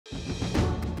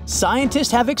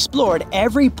Scientists have explored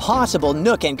every possible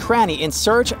nook and cranny in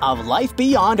search of life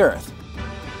beyond Earth.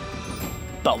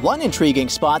 But one intriguing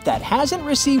spot that hasn't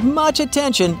received much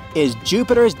attention is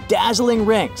Jupiter's dazzling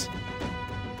rings.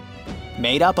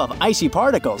 Made up of icy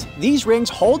particles, these rings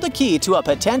hold the key to a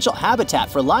potential habitat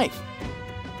for life.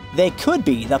 They could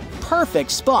be the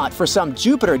perfect spot for some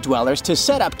Jupiter dwellers to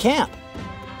set up camp.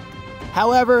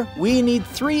 However, we need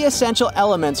 3 essential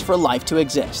elements for life to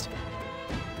exist: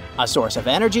 a source of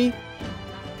energy,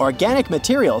 organic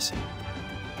materials,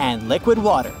 and liquid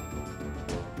water.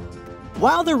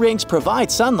 While the rings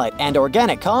provide sunlight and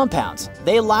organic compounds,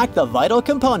 they lack the vital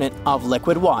component of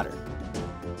liquid water.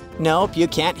 Nope, you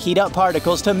can't heat up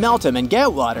particles to melt them and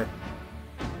get water.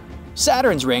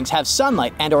 Saturn's rings have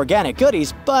sunlight and organic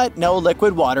goodies, but no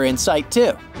liquid water in sight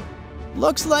too.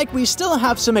 Looks like we still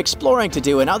have some exploring to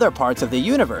do in other parts of the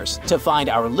universe to find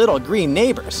our little green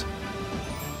neighbors.